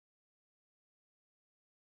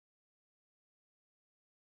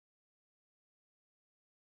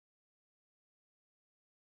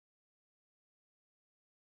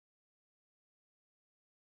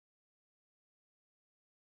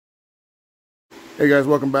Hey guys,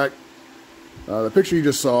 welcome back. The picture you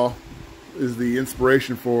just saw is the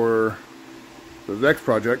inspiration for the next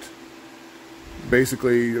project.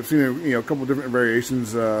 Basically, I've seen a couple different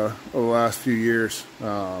variations over the last few years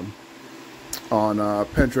on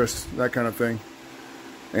Pinterest, that kind of thing,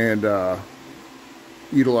 and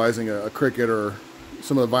utilizing a Cricut or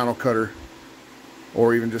some of the vinyl cutter,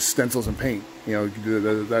 or even just stencils and paint. You can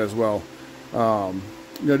do that as well. Do a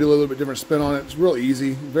little bit different spin on it. It's real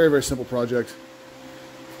easy, very simple project.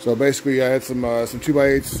 So basically, I had some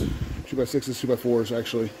 2x8s, 2x6s, 2x4s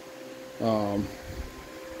actually.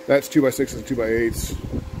 That's 2x6s and 2x8s,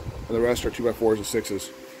 and the rest are 2x4s and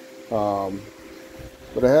 6s.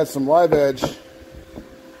 But I had some live edge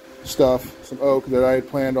stuff, some oak that I had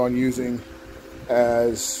planned on using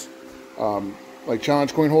as like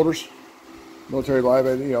challenge coin holders, military live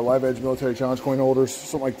edge, live edge military challenge coin holders,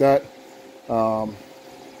 something like that.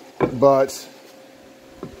 But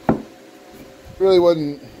really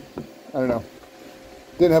wasn't, I don't know,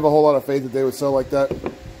 didn't have a whole lot of faith that they would sell like that.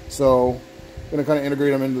 So I'm gonna kind of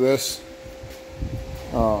integrate them into this.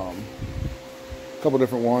 A couple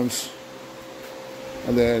different ones.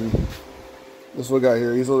 And then this little guy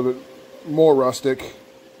here, he's a little bit more rustic.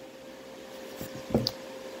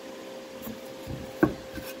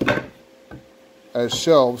 As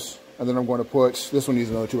shelves, and then I'm going to put, this one needs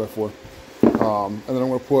another 2x4. And then I'm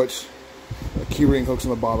going to put key ring hooks on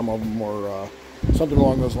the bottom of them, or something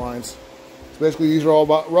along those lines. So basically, these are all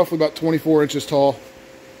roughly about 24 inches tall.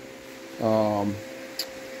 That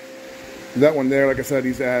one there, like I said, I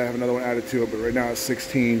have another one added to it, but right now it's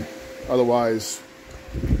 16. Otherwise,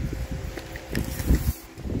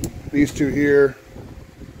 these two here,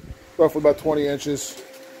 roughly about 20 inches.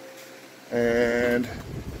 And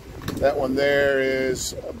that one there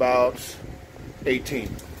is about 18.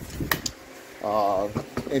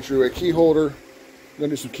 Entryway key holder. I'm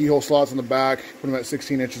going to do some keyhole slots in the back, put them at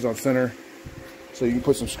 16 inches on center. So you can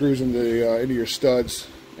put some screws into your studs,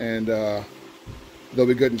 and they'll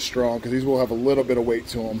be good and strong, because these will have a little bit of weight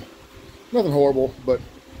to them. Nothing horrible, but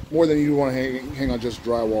more than you want to hang on just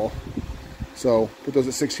drywall. So put those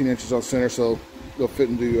at 16 inches on center, so they'll fit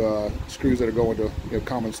into screws that are going to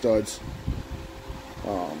common studs.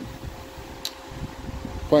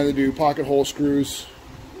 Plan to do pocket hole screws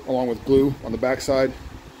along with glue on the back side.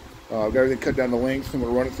 I've got everything cut down to length. I'm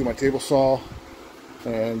going to run it through my table saw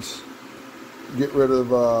and get rid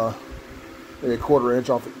of maybe a 1/4 inch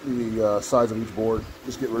off the sides of each board.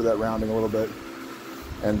 Just get rid of that rounding a little bit.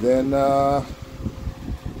 And then a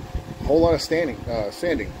whole lot of sanding.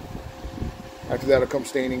 After that will come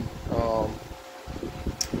staining.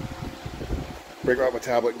 Break out my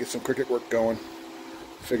tablet and get some Cricut work going.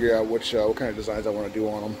 Figure out what kind of designs I want to do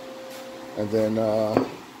on them. And then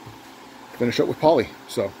finish up with poly.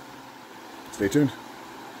 So stay tuned.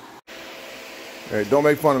 Alright, don't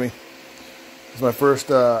make fun of me. This is my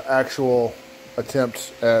first actual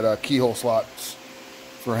attempt at keyhole slots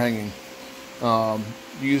for hanging.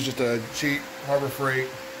 Use just a cheap Harbor Freight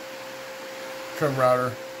trim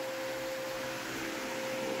router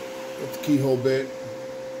with the keyhole bit.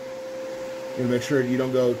 You make sure you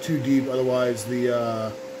don't go too deep, otherwise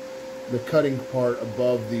the cutting part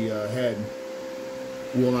above the head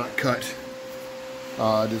will not cut.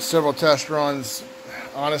 Did several test runs.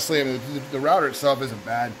 Honestly, I mean, the router itself isn't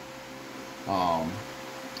bad.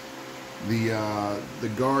 The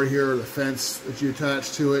guard here, the fence that you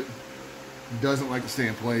attach to it, doesn't like to stay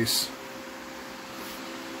in place.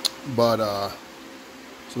 But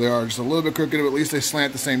so they are just a little bit crooked, but at least they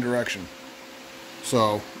slant the same direction.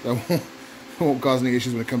 So that won't cause any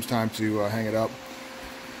issues when it comes time to hang it up.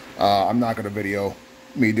 I'm not going to video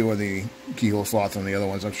me doing the keyhole slots on the other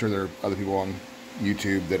ones. I'm sure there are other people on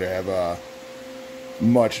YouTube that have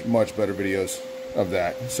much better videos of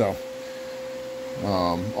that. So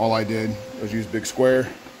all I did was use big square,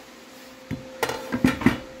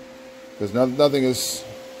 because nothing is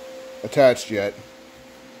attached yet.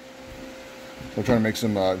 So I'm trying to make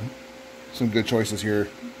some good choices here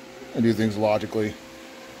and do things logically.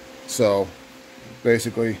 So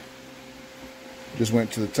basically, just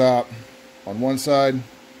went to the top on one side.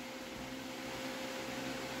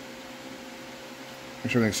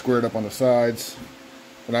 Make sure everything's squared up on the sides.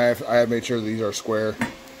 And I have made sure these are square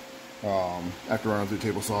after running through the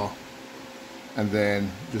table saw. And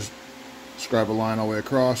then just scribe a line all the way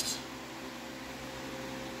across.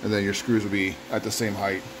 And then your screws will be at the same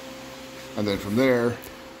height. And then from there,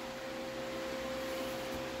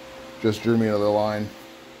 just drew me another line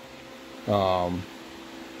to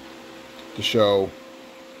show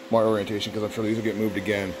my orientation, because I'm sure these will get moved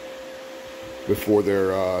again before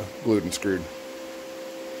they're glued and screwed.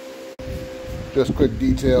 just quick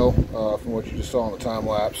detail from what you just saw on the time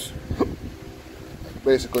lapse.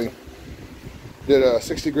 Basically, did a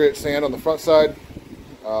 60 grit sand on the front side.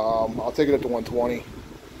 I'll take it up to 120.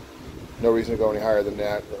 No reason to go any higher than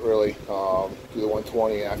that, really. Do the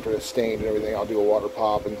 120 after it's stained and everything. I'll do a water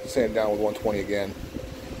pop and sand it down with 120 again.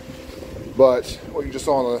 But what you just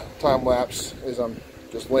saw on the time lapse is I'm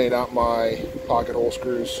just laying out my pocket hole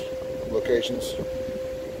screws locations.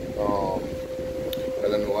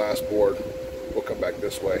 And then the last board will come back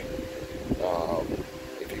this way.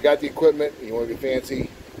 If you got the equipment and you want to be fancy,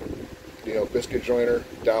 you know, biscuit joiner,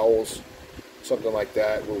 dowels, something like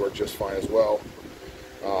that will work just fine as well.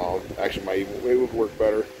 Actually, it would work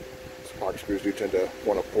better. Pocket screws do tend to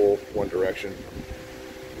want to pull one direction.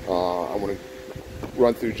 I'm going to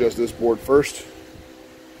run through just this board first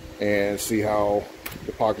and see how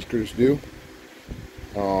the pocket screws do.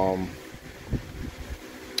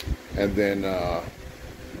 And then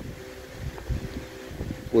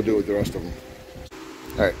we'll do it with the rest of them.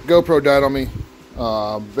 Alright, GoPro died on me.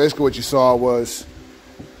 Basically what you saw was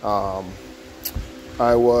I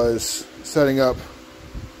was setting up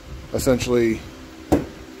essentially,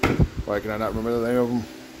 why can I not remember the name of them?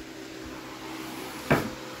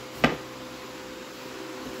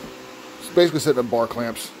 It's basically setting up bar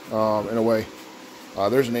clamps in a way.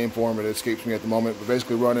 There's a name for them, but it escapes me at the moment. But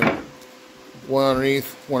basically running one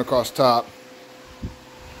underneath, one across the top,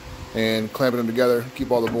 and clamping them together,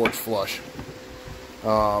 keep all the boards flush.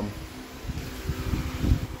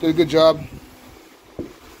 Did a good job.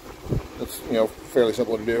 That's, you know, fairly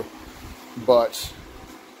simple to do. But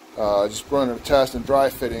just running a test and dry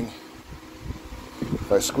fitting.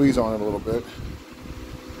 If I squeeze on it a little bit,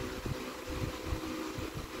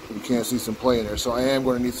 you can see some play in there. So I am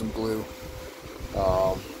going to need some glue,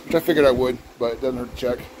 which I figured I would, but it doesn't hurt to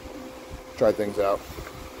check. Try things out.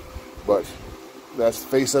 But that's the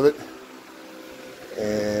face of it.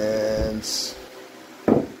 And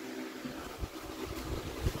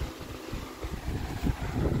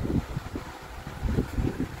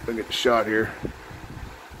I'll get the shot here.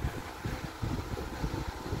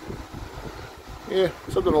 Yeah,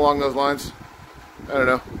 something along those lines. I don't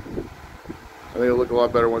know. I think it'll look a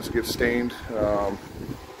lot better once it gets stained.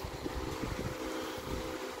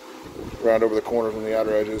 Round over the corners and the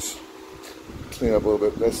outer edges. Clean up a little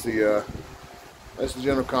bit. That's the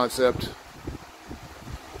general concept.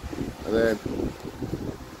 And then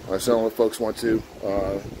I was telling what folks want to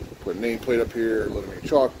put a nameplate up here, laminate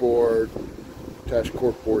chalkboard, attach a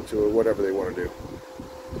cork board to it, whatever they want to do.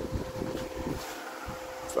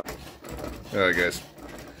 Alright guys,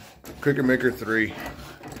 Cricut Maker 3.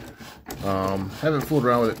 Haven't fooled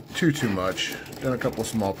around with it too much. Done a couple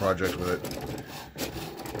small projects with it,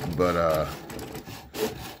 but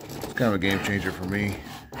it's kind of a game changer for me.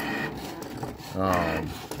 I'll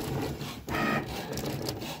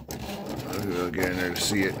get in there to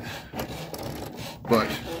see it, but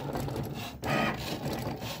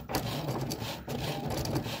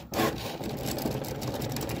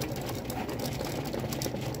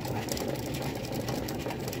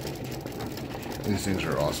these things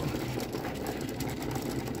are awesome.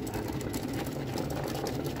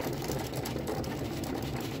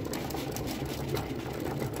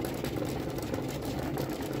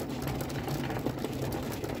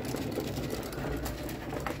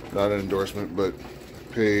 Not an endorsement, but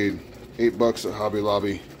paid $8 at Hobby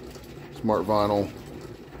Lobby. Smart vinyl,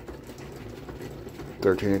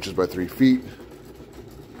 13 inches by 3 feet.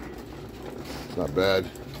 It's not bad.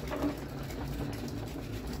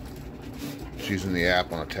 Just using the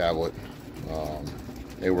app on a tablet.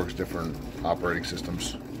 It works different operating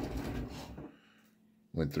systems.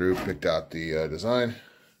 Went through, picked out the design,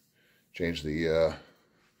 changed the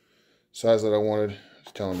size that I wanted.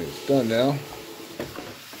 It's telling me it's done now.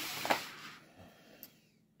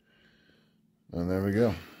 And there we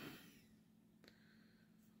go.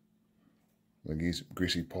 The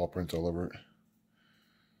greasy paw prints all over it.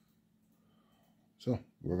 So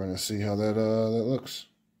we're going to see how that looks.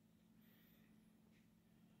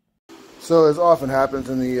 So as often happens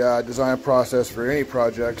in the design process for any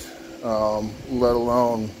project, let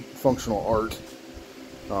alone functional art,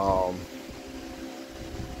 I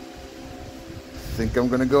think I'm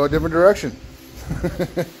going to go a different direction.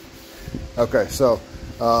 Okay, so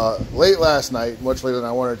late last night, much later than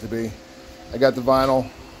I wanted it to be, I got the vinyl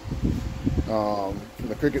from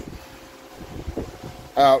the Cricut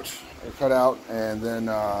out, or cut out, and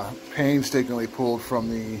then painstakingly pulled from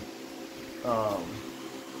the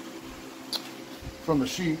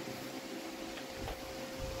sheet.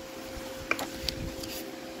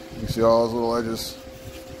 You see all those little edges.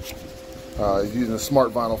 Using a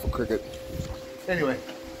smart vinyl for Cricut. Anyway,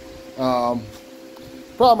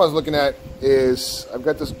 problem I was looking at is I've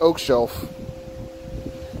got this oak shelf,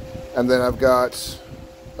 and then I've got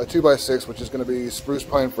a 2x6, which is going to be spruce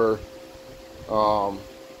pine fir. By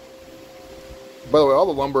the way, all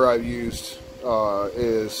the lumber I've used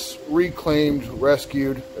is reclaimed,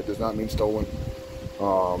 rescued. That does not mean stolen.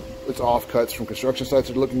 It's offcuts from construction sites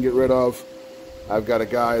they're looking to get rid of. I've got a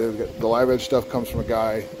guy, the live edge stuff comes from a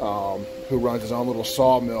guy who runs his own little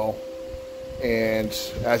sawmill, and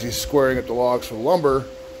as he's squaring up the logs for the lumber,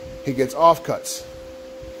 he gets offcuts.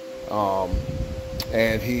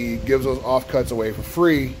 And he gives those offcuts away for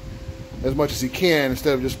free as much as he can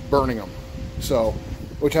instead of just burning them. So,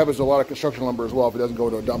 which happens to a lot of construction lumber as well if it doesn't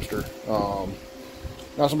go to a dumpster.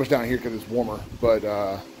 Not so much down here because it's warmer, but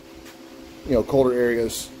you know, colder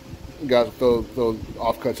areas, guys will throw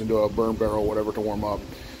offcuts into a burn barrel or whatever to warm up.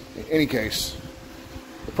 In any case,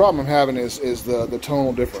 the problem I'm having is the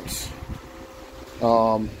tonal difference.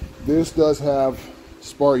 This does have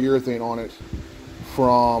spar urethane on it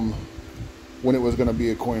from when it was going to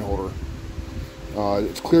be a coin holder.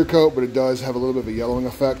 It's clear coat, but it does have a little bit of a yellowing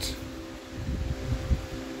effect.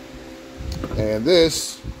 And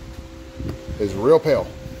this is real pale,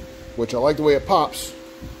 which I like the way it pops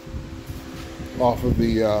off of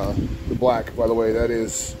the black. By the way, that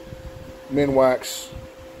is Minwax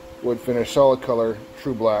wood finish, solid color,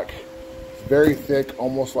 true black. It's very thick,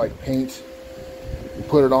 almost like paint. You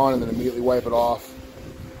put it on and then immediately wipe it off,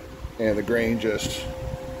 and the grain just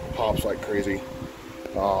pops like crazy.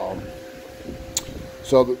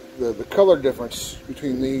 So the color difference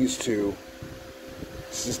between these two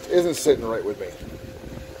just isn't sitting right with me.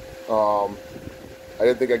 I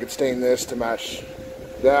didn't think I could stain this to match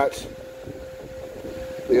that.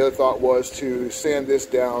 The other thought was to sand this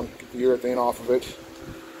down, get the urethane off of it,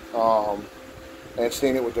 and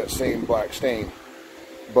stain it with that same black stain.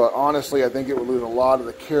 But honestly, I think it would lose a lot of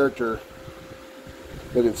the character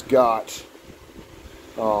that it's got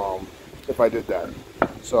if I did that.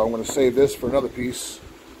 So I'm going to save this for another piece.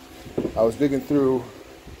 I was digging through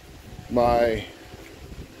my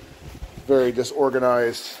very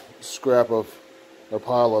disorganized scrap of a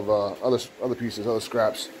pile of other pieces, other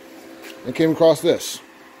scraps, and came across this.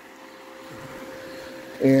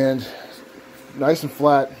 And nice and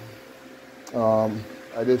flat.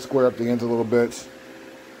 I did square up the ends a little bit.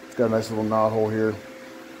 It's got a nice little knot hole here.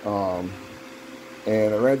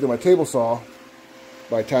 And I ran through my table saw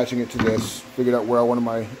by attaching it to this, figured out where I wanted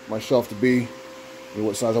my shelf to be and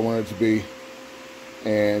what size I wanted it to be.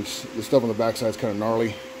 And the stuff on the back side is kind of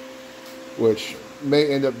gnarly, which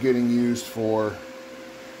may end up getting used for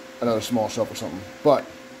another small shelf or something. But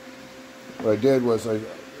what I did was I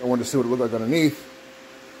wanted to see what it looked like underneath,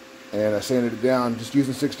 and I sanded it down just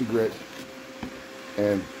using 60 grit,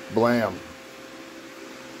 and blam.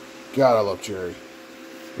 God, I love cherry.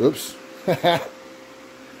 Oops.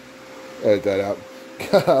 Edit that out.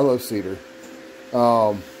 God, I love cedar.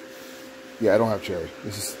 Yeah, I don't have cherry.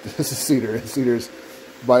 This is cedar. Cedar is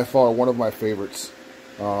by far one of my favorites.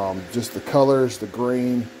 Just the colors, the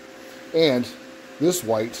grain, and this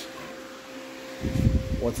white,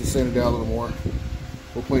 once it's sanded down a little more,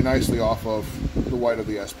 will play nicely off of the white of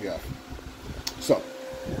the SPF. So,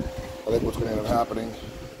 I think what's going to end up happening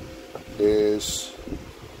is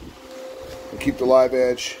we'll keep the live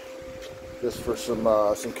edge just for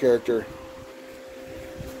some character,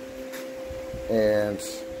 and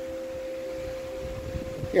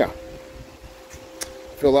yeah,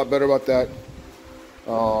 feel a lot better about that.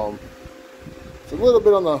 It's a little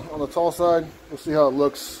bit on the tall side. We'll see how it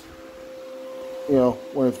looks, you know,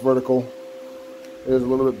 when it's vertical. It is a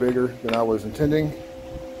little bit bigger than I was intending,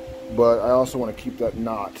 but I also want to keep that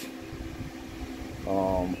knot.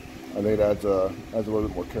 I think it adds a little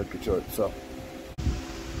bit more character to it. So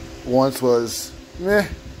once was meh,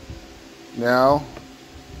 now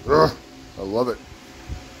I love it.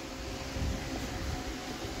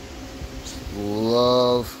 Just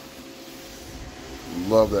love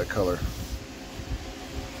that color.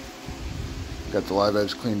 Got the live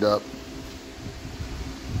edge cleaned up.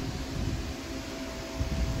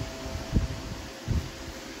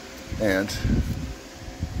 And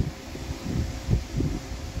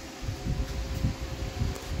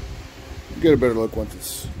you get a better look once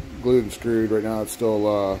it's glued and screwed. Right now it's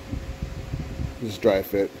still just dry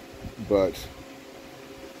fit, but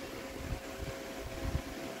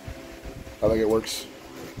I think it works.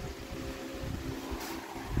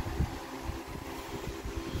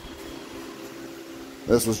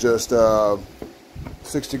 This was just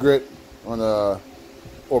 60 grit on the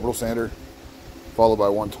orbital sander, followed by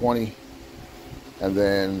 120, and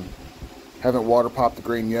then haven't water popped the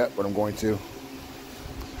grain yet, but I'm going to.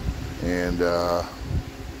 And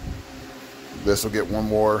This will get one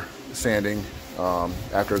more sanding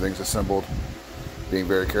after everything's assembled. Being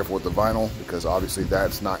very careful with the vinyl, because obviously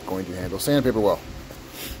that's not going to handle sandpaper well,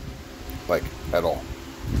 like at all.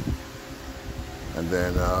 And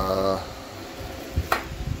then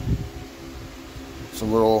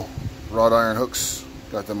some little wrought iron hooks,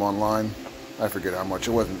 got them online. I forget how much,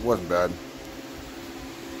 it wasn't bad.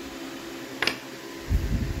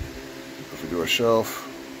 If we do a shelf,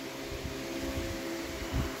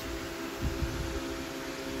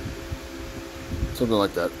 something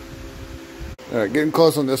like that. All right, getting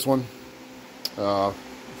close on this one.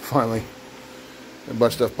 Finally, a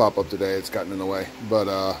bunch of stuff pop up today. It's gotten in the way,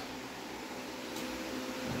 but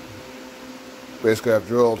basically I've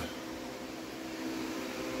drilled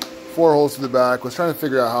 4 holes to the back. Was trying to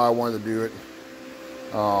figure out how I wanted to do it.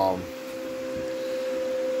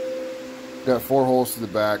 Got 4 holes to the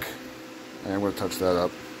back, and I'm going to touch that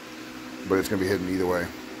up, but it's going to be hidden either way.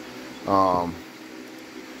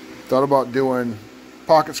 Thought about doing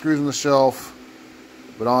pocket screws in the shelf,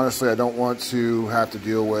 but honestly I don't want to have to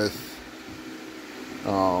deal with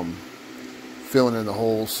filling in the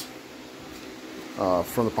holes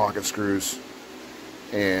from the pocket screws,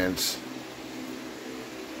 and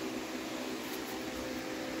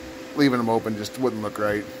leaving them open just wouldn't look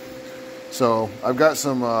right. So I've got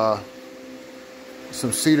some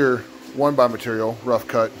cedar 1x material, rough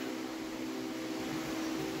cut,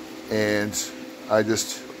 and I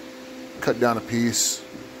just cut down a piece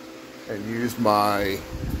and used my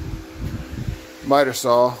miter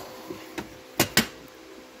saw,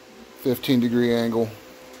 15-degree angle.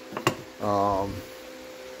 I'm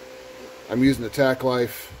using the Tack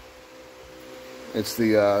Life. It's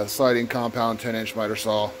the sliding compound 10-inch miter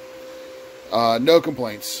saw. No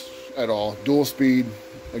complaints at all. Dual speed.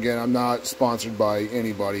 Again, I'm not sponsored by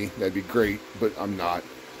anybody. That'd be great, but I'm not.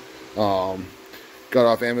 Got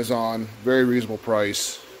off Amazon. Very reasonable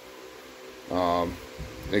price.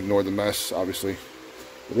 Ignore the mess, obviously.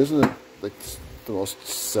 But isn't it like the most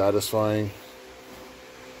satisfying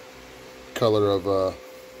color of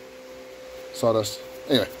sawdust?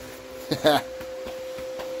 Anyway.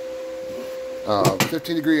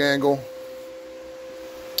 15-degree angle.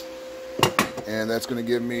 And that's going to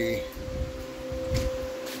give me,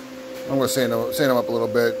 I'm going to sand them up a little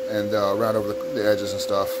bit and round over the edges and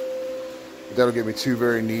stuff. But that'll give me 2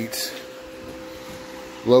 very neat,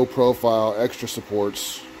 low profile, extra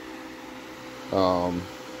supports. Probably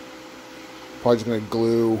just going to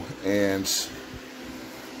glue and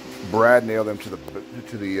brad nail them to the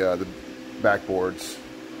backboards.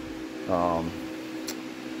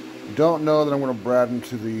 Don't know that I'm going to brad them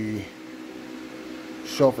to the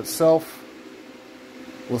shelf itself.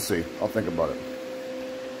 We'll see. I'll think about it.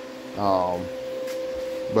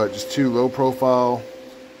 But just 2 low profile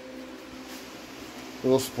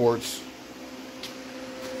little supports.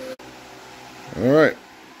 Alright.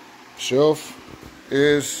 Shelf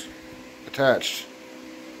is attached.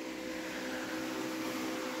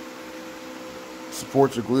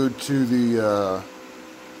 Supports are glued to the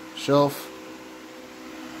shelf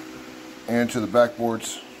and to the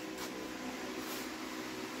backboards.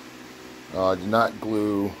 I did not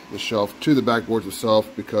glue the shelf to the backboards itself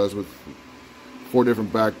because with 4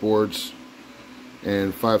 different backboards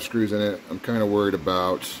and 5 screws in it, I'm kind of worried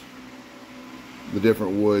about the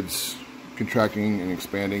different woods contracting and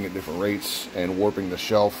expanding at different rates and warping the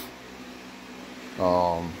shelf.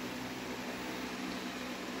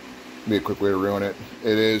 Be a quick way to ruin it.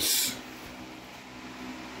 It is,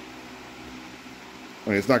 I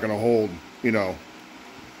mean, it's not going to hold, you know,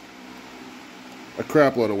 a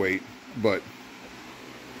crap load of weight, but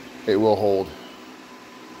it will hold.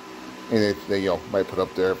 And they you know, might put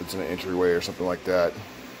up there if it's in an entryway or something like that.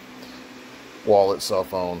 Wallet, cell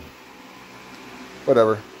phone,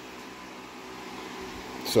 whatever.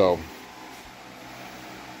 So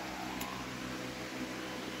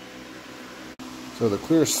the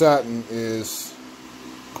clear satin is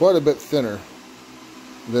quite a bit thinner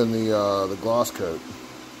than the gloss coat,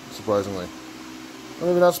 surprisingly. Or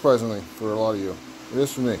maybe not surprisingly for a lot of you. It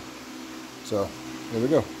is for me. So, there we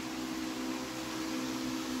go.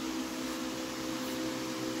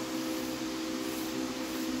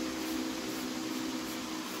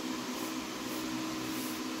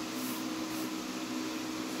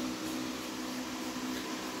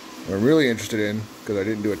 What I'm really interested in, because I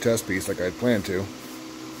didn't do a test piece like I had planned to,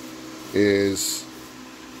 is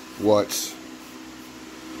what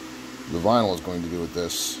the vinyl is going to do with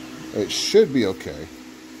this. It should be okay,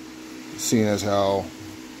 seeing as how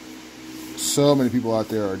so many people out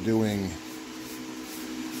there are doing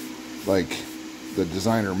like the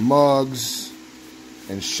designer mugs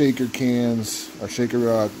and shaker cans or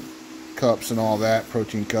shaker cups and all that,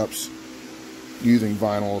 protein cups, using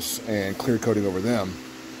vinyls and clear coating over them.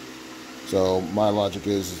 So my logic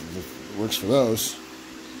is, if it works for those,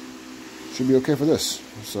 it should be okay for this.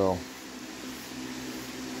 So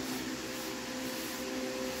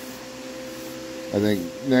I think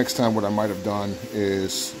next time what I might have done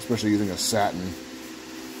is, especially using a satin,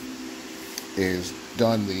 is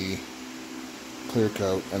done the clear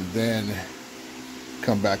coat and then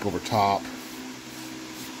come back over top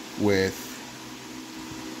with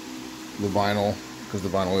the vinyl, because the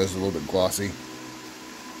vinyl is a little bit glossy,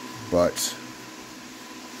 but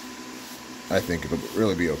I think it'll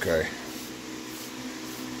really be okay.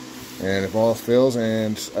 And if all else fails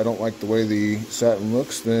and I don't like the way the satin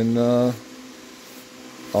looks, then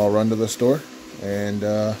I'll run to the store and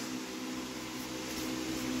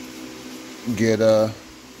get a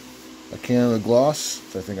can of the gloss.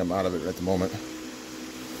 I think I'm out of it at the moment.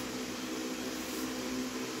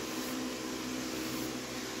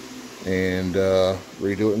 And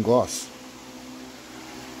redo it in gloss.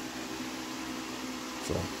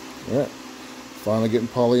 So, alright. Finally getting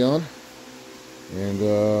poly on. And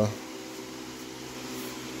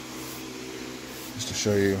just to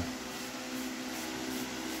show you.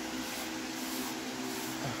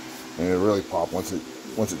 And it'll really pop once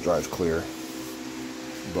it dries clear.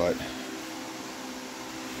 But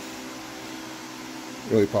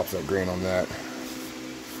really pops that grain on that.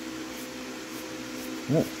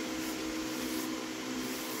 Yeah.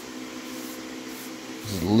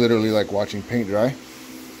 This is literally like watching paint dry,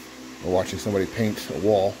 or watching somebody paint a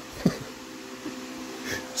wall.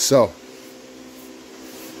 So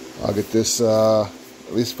I'll get this at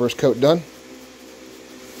least first coat done,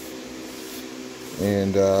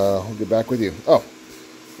 and we'll get back with you. Oh,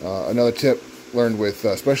 another tip learned with,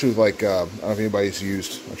 especially with like, I don't know if anybody's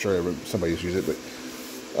used, I'm sure somebody's used it,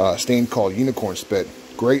 but stain called unicorn spit.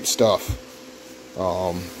 Great stuff.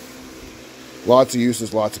 Lots of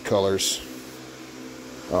uses, lots of colors.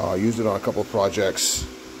 Used it on a couple of projects,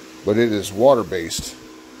 but it is water-based.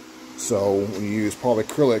 So when you use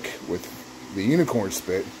polyacrylic with the unicorn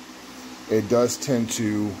spit, it does tend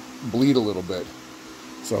to bleed a little bit.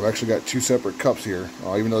 So I've actually got two separate cups here,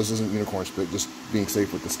 even though this isn't unicorn spit, just being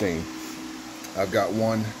safe with the stain. I've got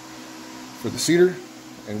one for the cedar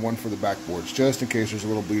and one for the backboards, just in case there's a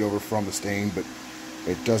little bleed over from the stain, but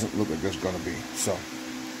it doesn't look like there's going to be. So,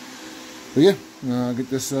 but yeah, I'll get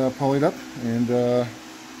this polyed up and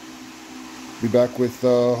be back with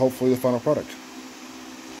hopefully the final product.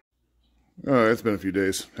 It's been a few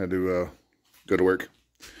days. Had to go to work,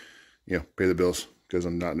 pay the bills, because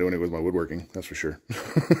I'm not doing it with my woodworking, that's for sure.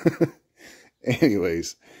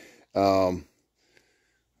 Anyways, the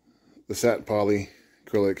satin poly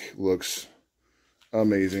acrylic looks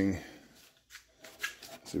amazing.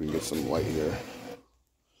 Let's see if we can get some light here.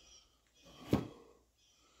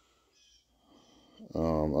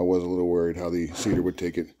 I was a little worried how the cedar would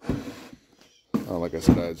take it. Like I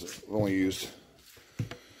said, I've only used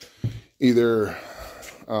either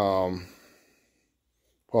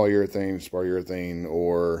polyurethane, spar urethane,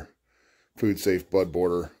 or food safe board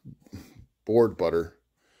butter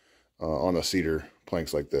on the cedar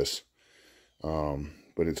planks like this.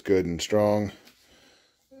 But it's good and strong.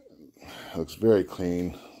 It looks very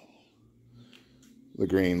clean. The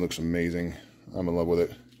grain looks amazing. I'm in love with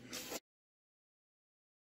it.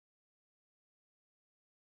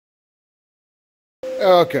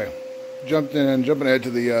 Okay, jumping ahead to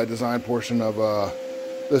the design portion of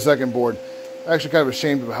the second board. Actually kind of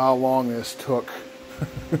ashamed of how long this took.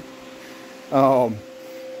 So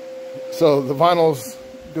the vinyl's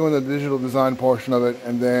doing the digital design portion of it,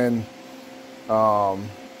 and then pulling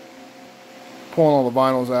all the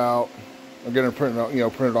vinyls out. I'm getting printed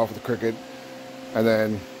off with the Cricut, and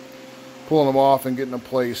then pulling them off and getting them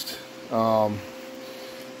placed. The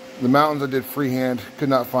mountains I did freehand. Could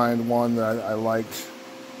not find one that I liked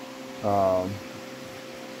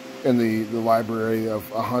in the library of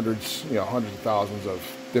hundreds of thousands of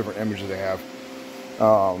different images they have.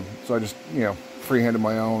 So I just freehanded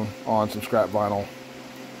my own on some scrap vinyl.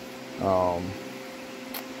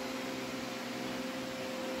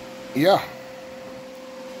 Yeah,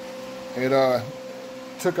 it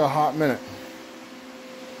took a hot minute.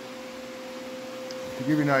 To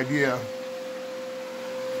give you an idea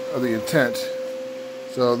of the intent,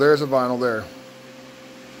 so there's a vinyl there.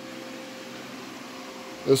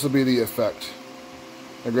 This will be the effect.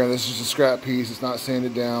 Again, this is just a scrap piece. It's not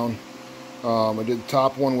sanded down. I did the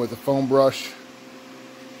top one with a foam brush.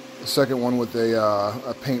 The second one with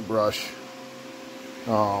a paint brush.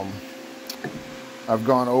 I've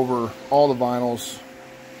gone over all the vinyls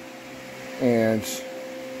and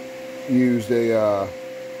used a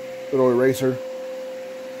little eraser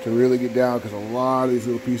to really get down, because a lot of these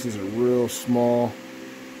little pieces are real small.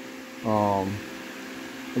 And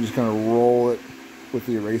just kind of roll it with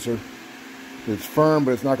the eraser. It's firm,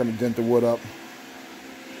 but it's not going to dent the wood up.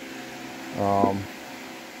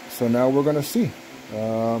 So now we're going to see.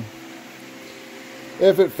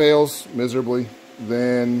 If it fails miserably,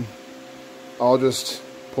 then I'll just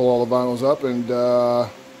pull all the vinyls up and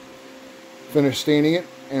finish staining it,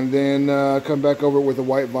 and then come back over with a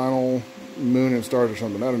white vinyl moon and stars or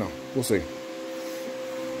something. I don't know. We'll see.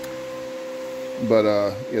 But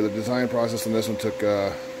yeah, the design process on this one took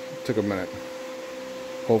a minute.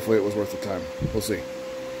 Hopefully it was worth the time. We'll see.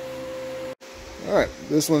 Alright,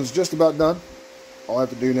 this one's just about done. All I have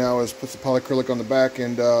to do now is put some polyacrylic on the back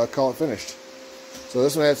and call it finished. So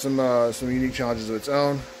this one had some unique challenges of its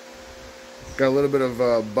own. Got a little bit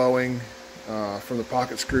of bowing from the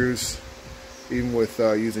pocket screws, even with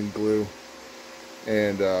using glue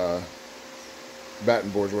and batten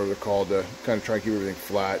boards, whatever they're called, to kind of try and keep everything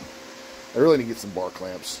flat. I really need to get some bar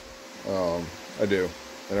clamps. I do,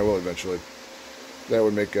 and I will eventually. That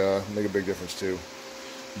would make a big difference too.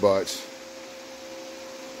 But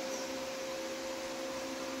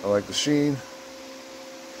I like the sheen.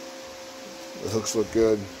 The hooks look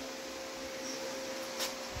good.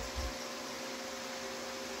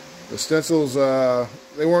 The stencils,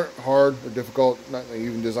 they weren't hard or difficult, not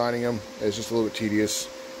even designing them. It's just a little bit tedious.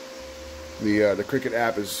 The Cricut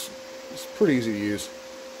app is pretty easy to use.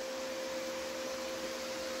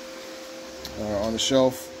 On the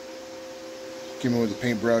shelf, came in with a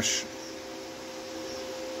paintbrush.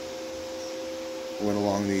 Went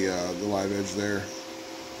along the live edge there.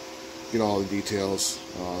 Get all the details.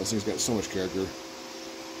 This thing's got so much character.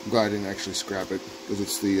 I'm glad I didn't actually scrap it, because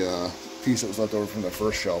it's the piece that was left over from the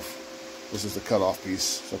first shelf. This is the cut-off piece,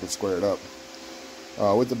 so I can square it up.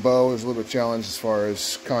 With the bow, there's a little bit of challenge as far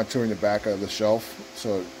as contouring the back of the shelf,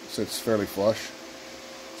 so it sits fairly flush.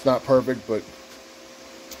 It's not perfect, but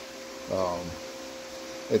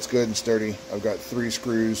it's good and sturdy. I've got 3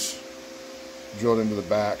 screws drilled into the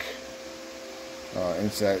back.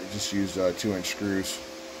 Inside, just used 2-inch screws,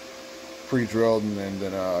 pre-drilled and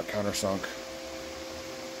then countersunk.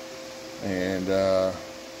 And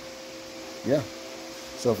yeah.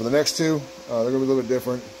 So for the next 2, they're going to be a little bit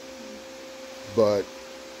different, but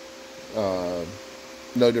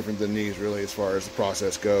no different than these really as far as the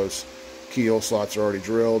process goes. Keyhole slots are already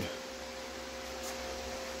drilled.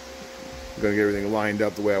 I'm going to get everything lined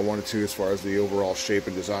up the way I wanted to as far as the overall shape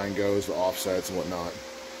and design goes, the offsets and whatnot.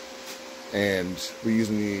 And we're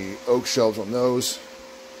using the oak shelves on those,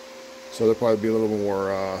 so they'll probably be a little bit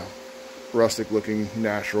more rustic looking,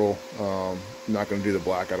 natural. Not going to do the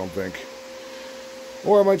black, I don't think.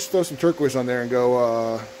 Or I might just throw some turquoise on there and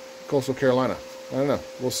go Coastal Carolina. I don't know.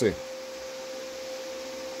 We'll see.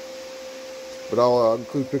 But I'll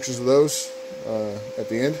include pictures of those at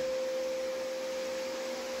the end.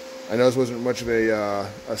 I know this wasn't much of a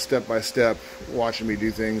step-by-step watching me do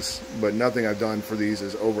things, but nothing I've done for these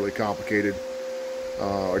is overly complicated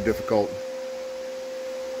or difficult.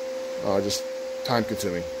 Just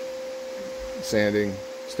time-consuming. Sanding,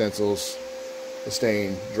 stencils, the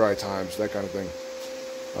stain, dry times, that kind of thing.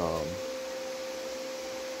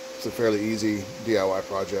 It's a fairly easy DIY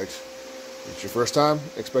project. If it's your first time,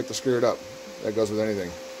 expect to screw it up. That goes with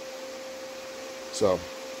anything. So,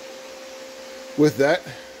 with that,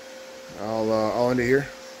 I'll end it here.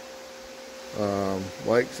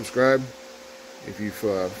 Like, subscribe if you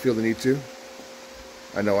feel the need to.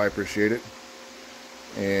 I know I appreciate it.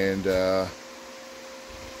 And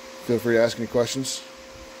feel free to ask any questions.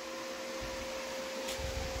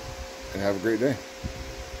 And have a great day.